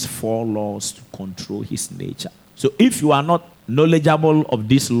put these 4 laws to control his nature. So if you are not knowledgeable of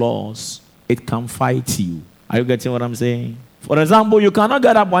these laws, it can fight you. Are you getting what I'm saying? For example, you cannot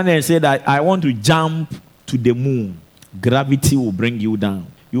get up one day and say that I want to jump to the moon. Gravity will bring you down.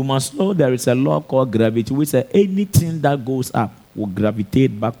 You must know there is a law called gravity, which says anything that goes up will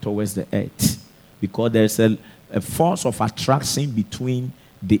gravitate back towards the earth, because there is a force of attraction between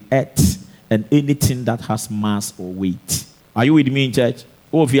the earth and anything that has mass or weight. Are you with me in church?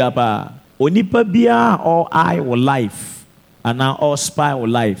 Onipa biya or I or life, and now all spy or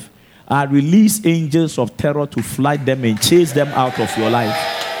life, I release angels of terror to flight them and chase them out of your life.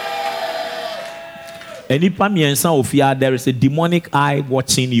 There is a demonic eye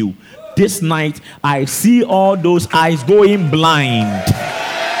watching you. This night, I see all those eyes going blind.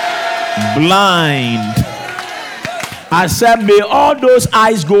 Blind. I said, may all those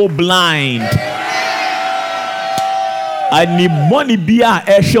eyes go blind.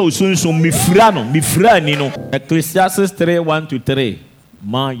 Ecclesiastes 3:1-3.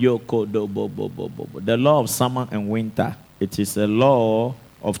 The law of summer and winter. It is a law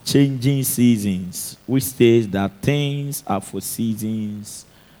of changing seasons, which says that things are for seasons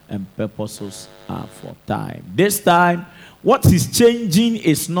and purposes are for time. This time, what is changing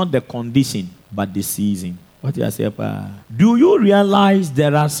is not the condition, but the season. What do you say, Pa? Do you realize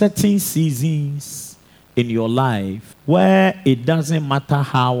there are certain seasons in your life where it doesn't matter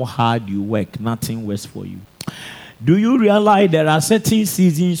how hard you work, nothing works for you? Do you realize there are certain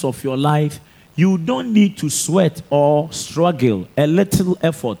seasons of your life you don't need to sweat or struggle, a little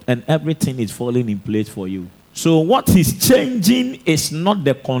effort, and everything is falling in place for you? So what is changing is not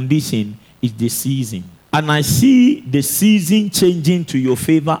the condition, it's the season. And I see the season changing to your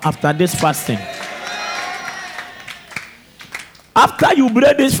favor after this fasting. After you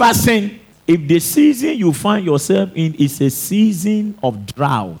break this fasting, if the season you find yourself in is a season of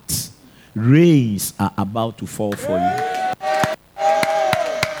drought, rains are about to fall for you.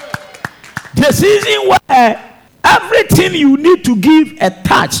 The season where everything you need to give a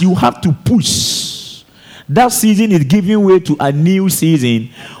touch, you have to push. That season is giving way to a new season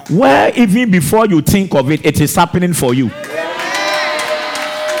where even before you think of it, it is happening for you.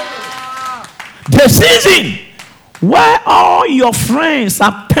 The season where all your friends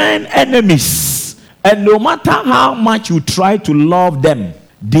have turned enemies, and no matter how much you try to love them,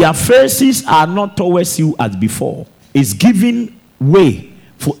 their faces are not towards you as before. It's giving way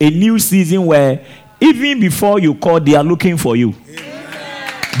for a new season where even before you call, they are looking for you.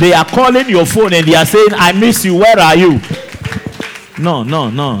 They are calling your phone and they are saying, I miss you, where are you? No.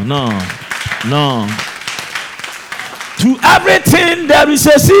 To everything there is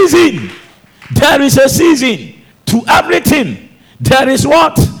a season. There is a season. To everything there is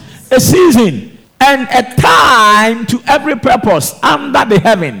what? A season. And a time to every purpose under the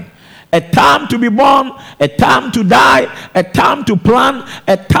heaven. A time to be born, a time to die, a time to plant,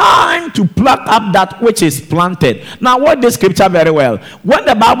 a time to pluck up that which is planted. Now, what this scripture very well. When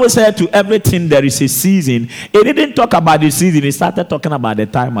the Bible said to everything there is a season, it didn't talk about the season. It started talking about the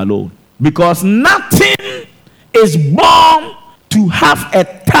time alone. Because nothing is born to have a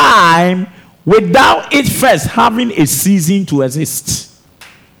time without it first having a season to exist.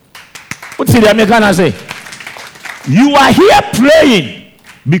 What did the American say? You are here praying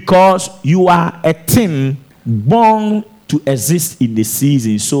because you are a thing born to exist in the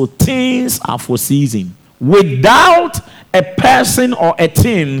season. So things are for season. Without a person or a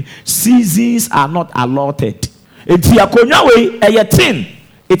thing, seasons are not allotted. It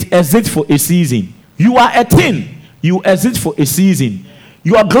exists for a season. You are a thing. You exist for a season.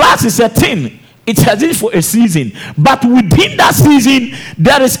 Your glass is a thing. It exists for a season. But within that season,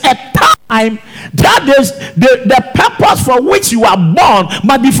 there is a time that is the purpose for which you are born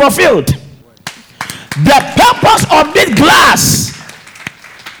must be fulfilled. The purpose of this glass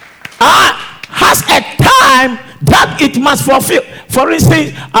has a time that it must fulfill. For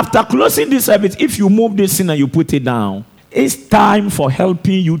instance, after closing this service, if you move this in and you put it down, it's time for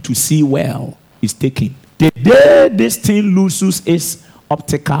helping you to see well. It's taken. The day this thing loses its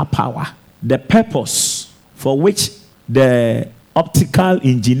optical power, the purpose for which the optical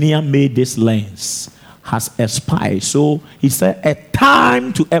engineer made this lens has expired. So he said a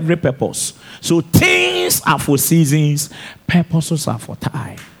time to every purpose. So things are for seasons, purposes are for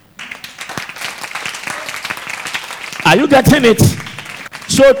time. Are you getting it?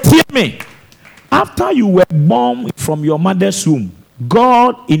 So tell me, after you were born from your mother's womb,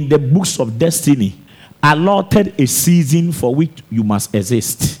 God in the books of destiny allotted a season for which you must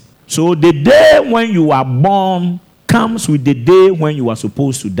exist. So the day when you are born comes with the day when you are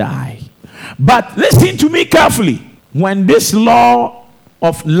supposed to die. But listen to me carefully. When this law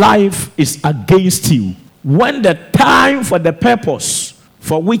of life is against you, when the time for the purpose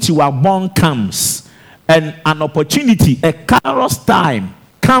for which you are born comes, and an opportunity, a kairos time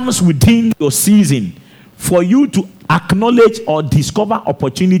comes within your season for you to acknowledge or discover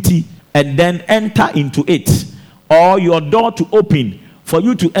opportunity and then enter into it, or your door to open for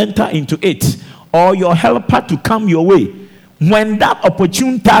you to enter into it, or your helper to come your way. When that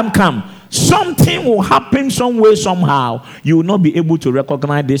opportune time comes, something will happen some way, somehow. You will not be able to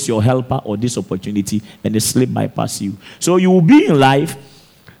recognize this, your helper, or this opportunity, and it slip bypass you. So you will be in life.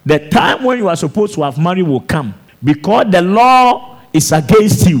 The time when you are supposed to have married will come, because the law is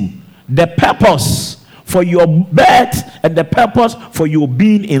against you. The purpose for your birth and the purpose for your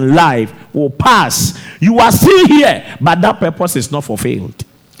being in life will pass. You are still here, but that purpose is not fulfilled.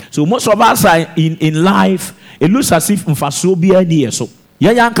 So most of us are in life, it looks as if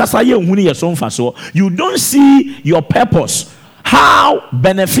you don't see your purpose, how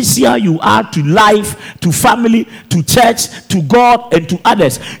beneficial you are to life, to family, to church, to God, and to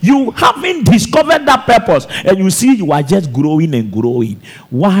others. You haven't discovered that purpose, and you see you are just growing and growing.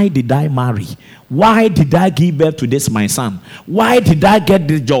 Why did I marry? Why did I give birth to this, my son? Why did I get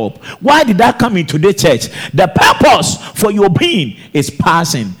this job? Why did I come into the church? The purpose for your being is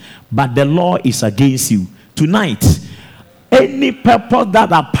passing, but the law is against you. Tonight, any purpose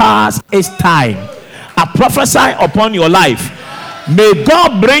that are past is time. I prophesy upon your life. May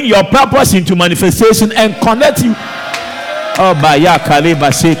God bring your purpose into manifestation and connect you.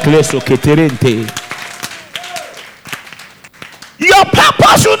 Your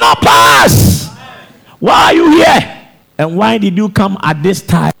purpose will not pass. Why are you here? And why did you come at this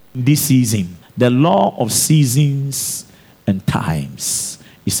time, this season? The law of seasons and times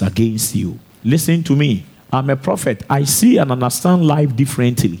is against you. Listen to me. I'm a prophet. I see and understand life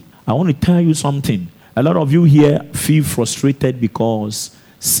differently. I want to tell you something. A lot of you here feel frustrated because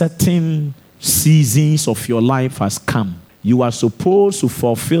certain seasons of your life has come. You are supposed to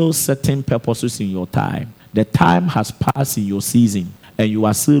fulfill certain purposes in your time. The time has passed in your season, and you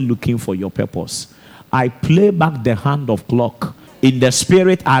are still looking for your purpose. I play back the hand of clock. In the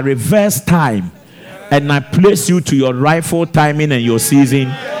spirit, I reverse time, and I place you to your rightful timing and your season.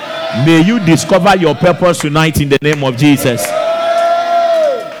 May you discover your purpose tonight in the name of Jesus.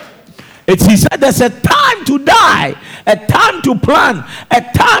 He said there's a time to die, a time to plant, a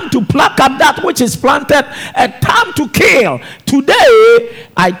time to pluck up that which is planted, a time to kill. Today,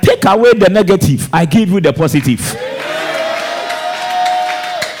 I take away the negative. I give you the positive.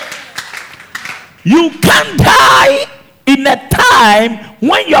 You can't die in a time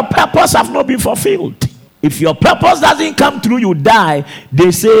when your purpose has not been fulfilled. If your purpose doesn't come through, you die.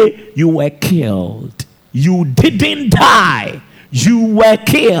 They say you were killed. You didn't die. You were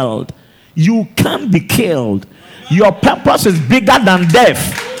killed. You can't be killed. Your purpose is bigger than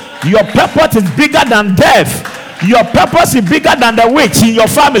death. Your purpose is bigger than death. Your purpose is bigger than the witch in your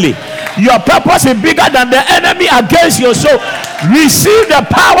family. Your purpose is bigger than the enemy against your soul. Receive the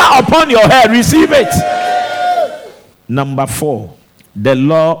power upon your head. Receive it. Number 4, the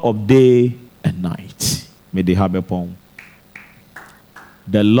law of day and night. May they have a poem.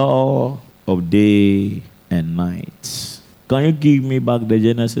 The law of day and night. Can you give me back the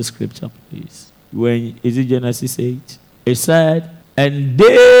Genesis scripture, please? When is it Genesis 8? It said, and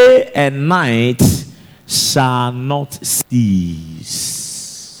day and night shall not cease.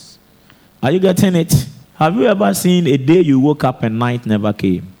 Are you getting it? Have you ever seen a day you woke up and night never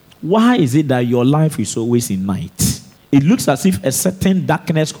came? Why is it that your life is always in night? It looks as if a certain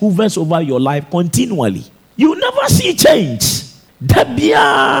darkness hovers over your life continually. You never see change.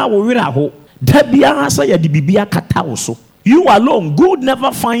 You alone, good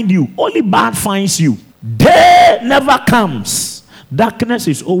never find you. Only bad finds you. Day never comes. Darkness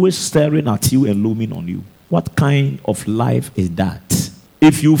is always staring at you and looming on you. What kind of life is that?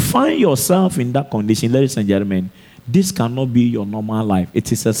 If you find yourself in that condition, ladies and gentlemen, this cannot be your normal life.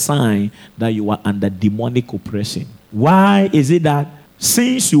 It is a sign that you are under demonic oppression. Why is it that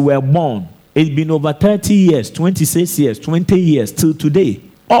since you were born, it's been over 30 years, 26 years, 20 years till today,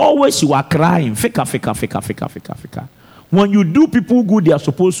 always you are crying, fika. When you do people good, they are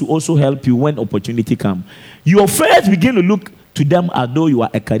supposed to also help you when opportunity comes. Your face begin to look to them as though you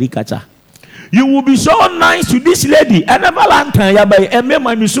are a caricature. You will be so nice to this lady. I never learned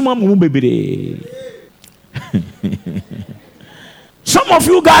Some of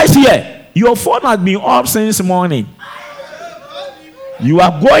you guys here, your phone has been off since morning. You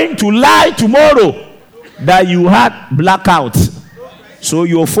are going to lie tomorrow that you had blackout. So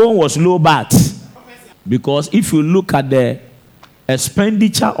your phone was low bat. Because if you look at the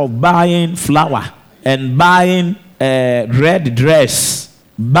expenditure of buying flour and buying red dress,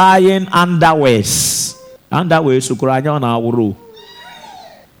 buying underwears,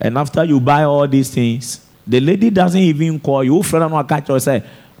 and after you buy all these things, the lady doesn't even call you. Friend will catch you and say,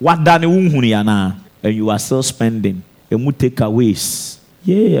 "What done and you are still spending. And you take aways.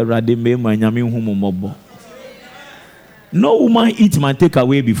 Yeah, no woman eat my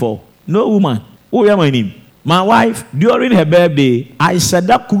takeaway before. No woman. Oh, yeah, my name. My wife, during her birthday, I said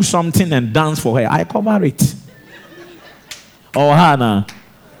that cook something and dance for her. I cover it. Oh, Hannah.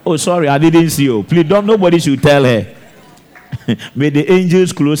 Oh, sorry, I didn't see you. Please don't. Nobody should tell her. May the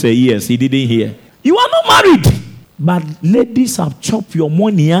angels close her ears. He didn't hear. You are not married. But ladies have chopped your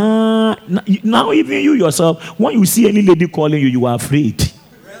money. Now even you yourself, when you see any lady calling you, you are afraid.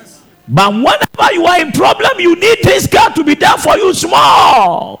 But whenever you are in problem, you need this girl to be there for you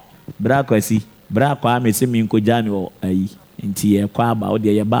small.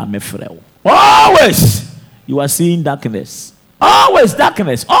 Always you are seeing darkness. Always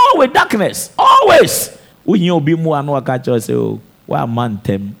darkness. Always darkness. Always. When you be more and more catch us say, oh, why man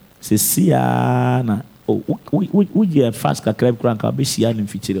tem? Say siana. Oh, we get fast crab crank be siana in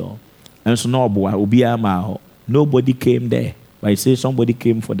feature. And so no boy will be a nobody came there. But I say somebody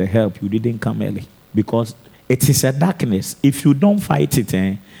came for the help. You didn't come early. Because it is a darkness. If you don't fight it,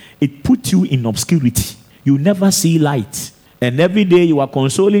 it puts you in obscurity. You never see light. And every day you are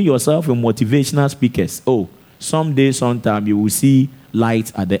consoling yourself with motivational speakers. Oh, someday, sometime you will see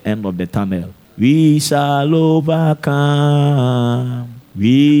light at the end of the tunnel. We shall overcome.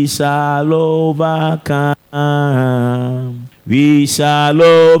 We shall overcome. We shall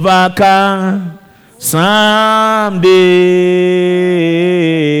overcome. Someday,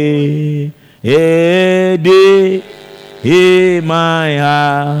 a day in my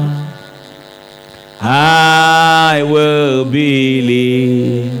heart, I will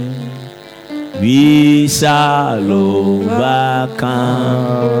believe we shall overcome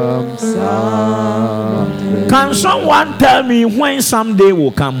someday. Can someone tell me when someday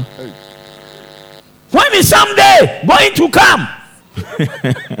will come? When is someday going to come?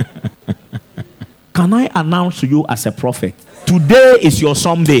 Can I announce to you as a prophet? Today is your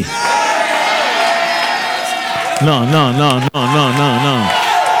someday. No.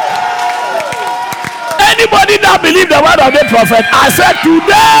 Anybody that believe the word of the prophet, I said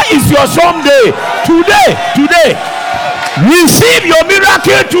today is your someday. Today. Receive your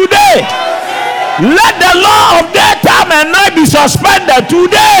miracle today. Let the law of daytime and night be suspended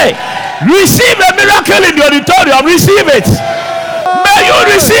today. Receive a miracle in the auditorium. Receive it. May you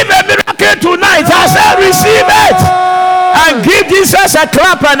receive a miracle tonight. I said receive it. And give Jesus a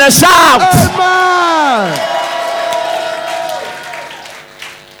clap and a shout.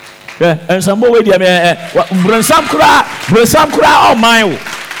 And some more way bring some cry on my.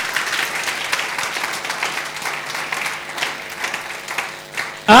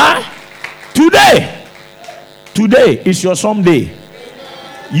 Today is your someday.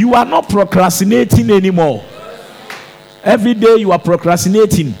 You are not procrastinating anymore. Every day you are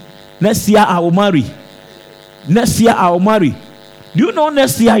procrastinating. Next year I will marry. Do you know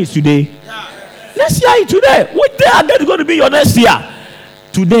next year is today? Yeah. Next year is today. What day are going to be your next year?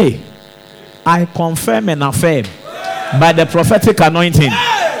 Today, I confirm and affirm by the prophetic anointing.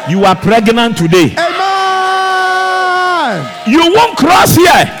 You are pregnant today. Amen. You won't cross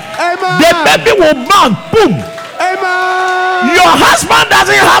here. Amen. The baby will born. Boom. Amen. Your husband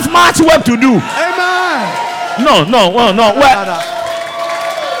doesn't have much work to do. Amen. No. Well,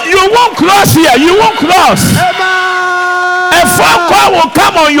 you won't cross here. You won't cross. Amen. A phone call will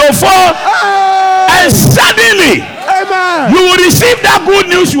come on your phone, and suddenly, amen, you will receive that good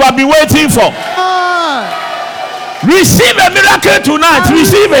news you have been waiting for. Receive a miracle tonight.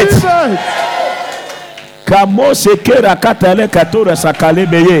 Receive it. Kamo sekera katale katora sakale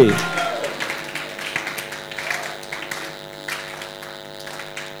beye.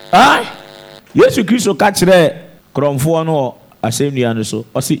 Yesu Kristo ka kyerɛ krɔmfoɔ no asɛnnua no so.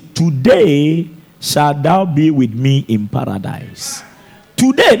 Ɔse, today shall thou be with me in paradise.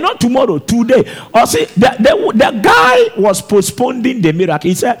 Today, not tomorrow, today. Ɔse, the guy was postponing the miracle.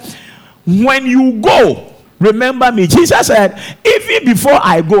 He said, when you go, remember me. Jesus said, even before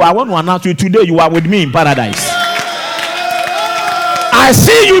I go, I want to announce you today you are with me in paradise. I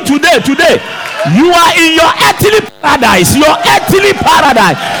see you today. You are in your earthly paradise. Your earthly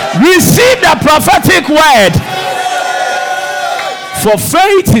paradise. Receive the prophetic word. For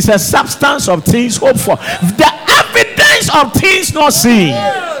faith is a substance of things hoped for, the evidence of things not seen.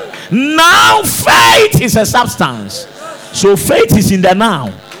 Now faith is a substance. So faith is in the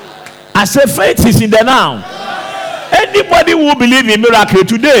now. I say faith is in the now. Anybody who believe in miracle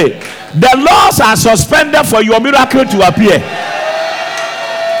today, the laws are suspended for your miracle to appear.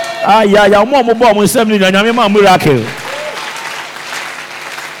 Miracle.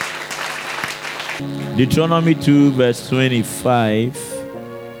 Deuteronomy 2 verse 25.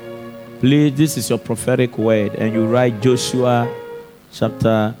 Please, this is your prophetic word, and you write Joshua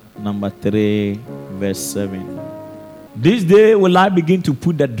chapter number 3 verse 7. This day will I begin to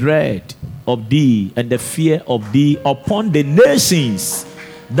put the dread of thee and the fear of thee upon the nations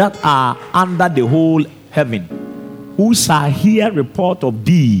that are under the whole heaven, who shall hear report of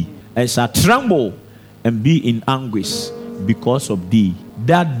thee and shall tremble and be in anguish because of thee.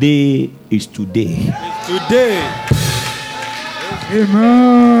 That day is today. Today.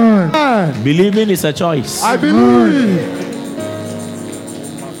 Amen. Believing is a choice. I believe.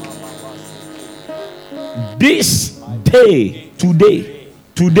 This day,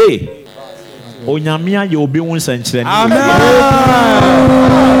 today. Onyamia ye obi won senchire. Amen.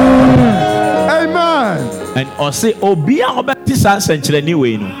 Amen. And ose obi a obeti san senchire ni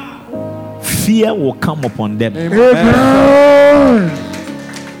we no, fear will come upon them. Amen.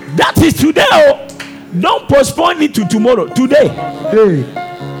 That is today. Oh. Don't postpone it to tomorrow. Today.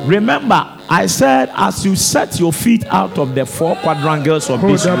 Remember, I said as you set your feet out of the four quadrangles of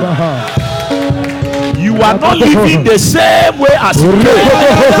this week, you are not living the same way as you came. You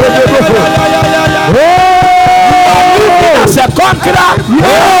are living as a conqueror. You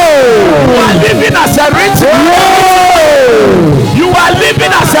are living as a rich man. You are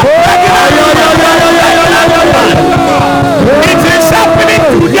living as a pregnant. It is happening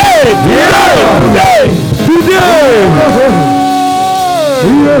today.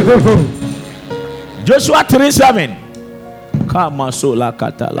 Joshua 3:7.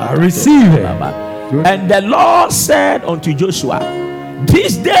 I receive it. And the Lord said unto Joshua,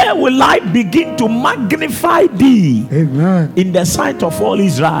 this day will I begin to magnify thee. Amen. In the sight of all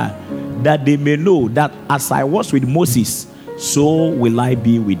Israel, that they may know that as I was with Moses, so will I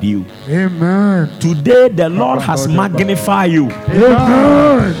be with you. Amen. Today the Lord has magnified you.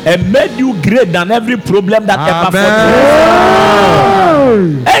 Amen. And made you greater than every problem that ever fought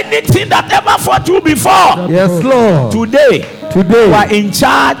you. Anything that ever fought you before. Yes, Lord. Today you are in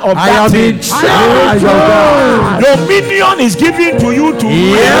charge of that thing. Dominion is given to you to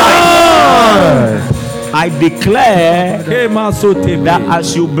life. I declare that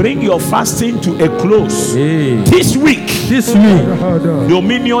as you bring your fasting to a close this week,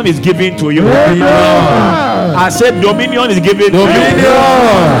 dominion is given to you. I said dominion is given to you.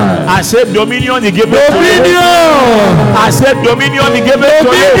 I said dominion is given to you. I said dominion is given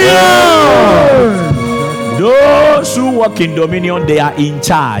to you. Those who walk in dominion, they are in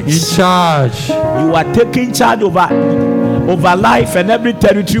charge. You are taking charge over life and every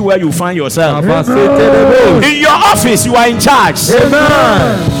territory where you find yourself. Amen. In your office, you are in charge.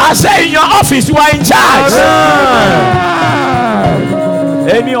 Amen. I say in your office, you are in charge. Amen.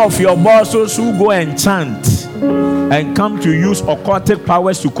 Any of your bosses who go and chant and come to use occultic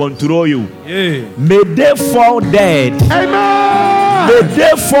powers to control you, may they fall dead. Amen. May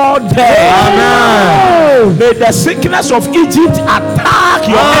they fall dead. Amen. May the sickness of Egypt attack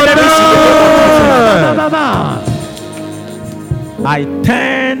your enemies. I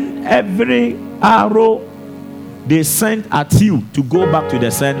turn every arrow they sent at you to go back to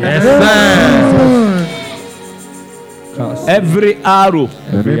the sender. Yes, every arrow,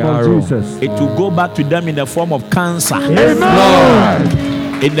 it will go back to them in the form of cancer. Yes, Lord.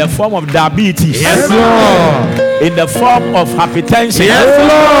 In the form of diabetes. Yes, Lord. In the form of hypertension. Yes,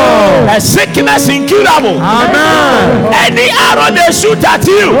 Lord. A sickness incurable. Amen. Any arrow they shoot at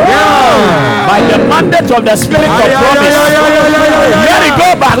you, by the mandate of the Spirit of promise, let it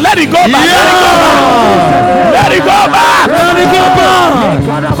go back. Let it go back. Let it go back. Let it go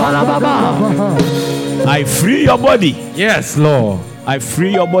back. I free your body. Yes, Lord. I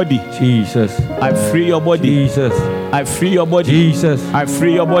free your body. Jesus. I free your body. Jesus. I free your body. Jesus. I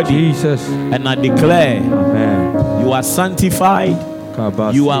free your body. Jesus. And I declare, Amen. you are sanctified,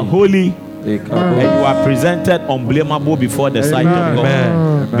 you are holy, and you are presented unblameable before the sight of God.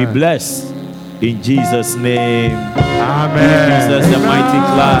 Amen. Be blessed in Jesus' name. Amen. Jesus, the mighty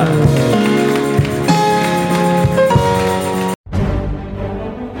clap.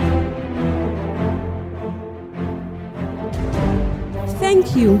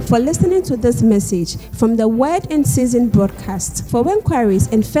 Thank you for listening to this message from the Word in Season broadcast. For inquiries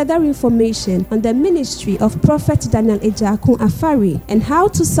and further information on the ministry of Prophet Daniel Ejakun Afari and how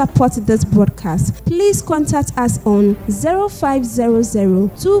to support this broadcast, please contact us on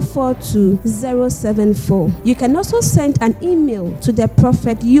 0500-242-074. You can also send an email to the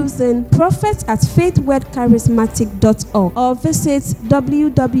prophet using prophet@faithwordcharismatic.org or visit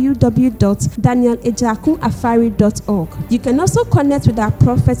www.danielejakunafari.org. You can also connect with our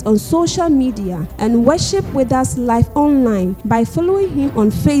prophet on social media and worship with us live online by following him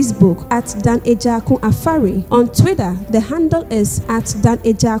on Facebook at Dan Ejakun Afari. On Twitter, the handle is at Dan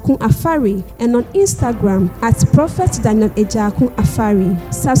Ejakun Afari, and on Instagram at Prophet Daniel Ejakun Afari.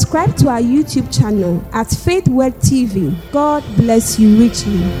 Subscribe to our YouTube channel at Faith Word TV. God bless you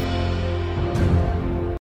richly.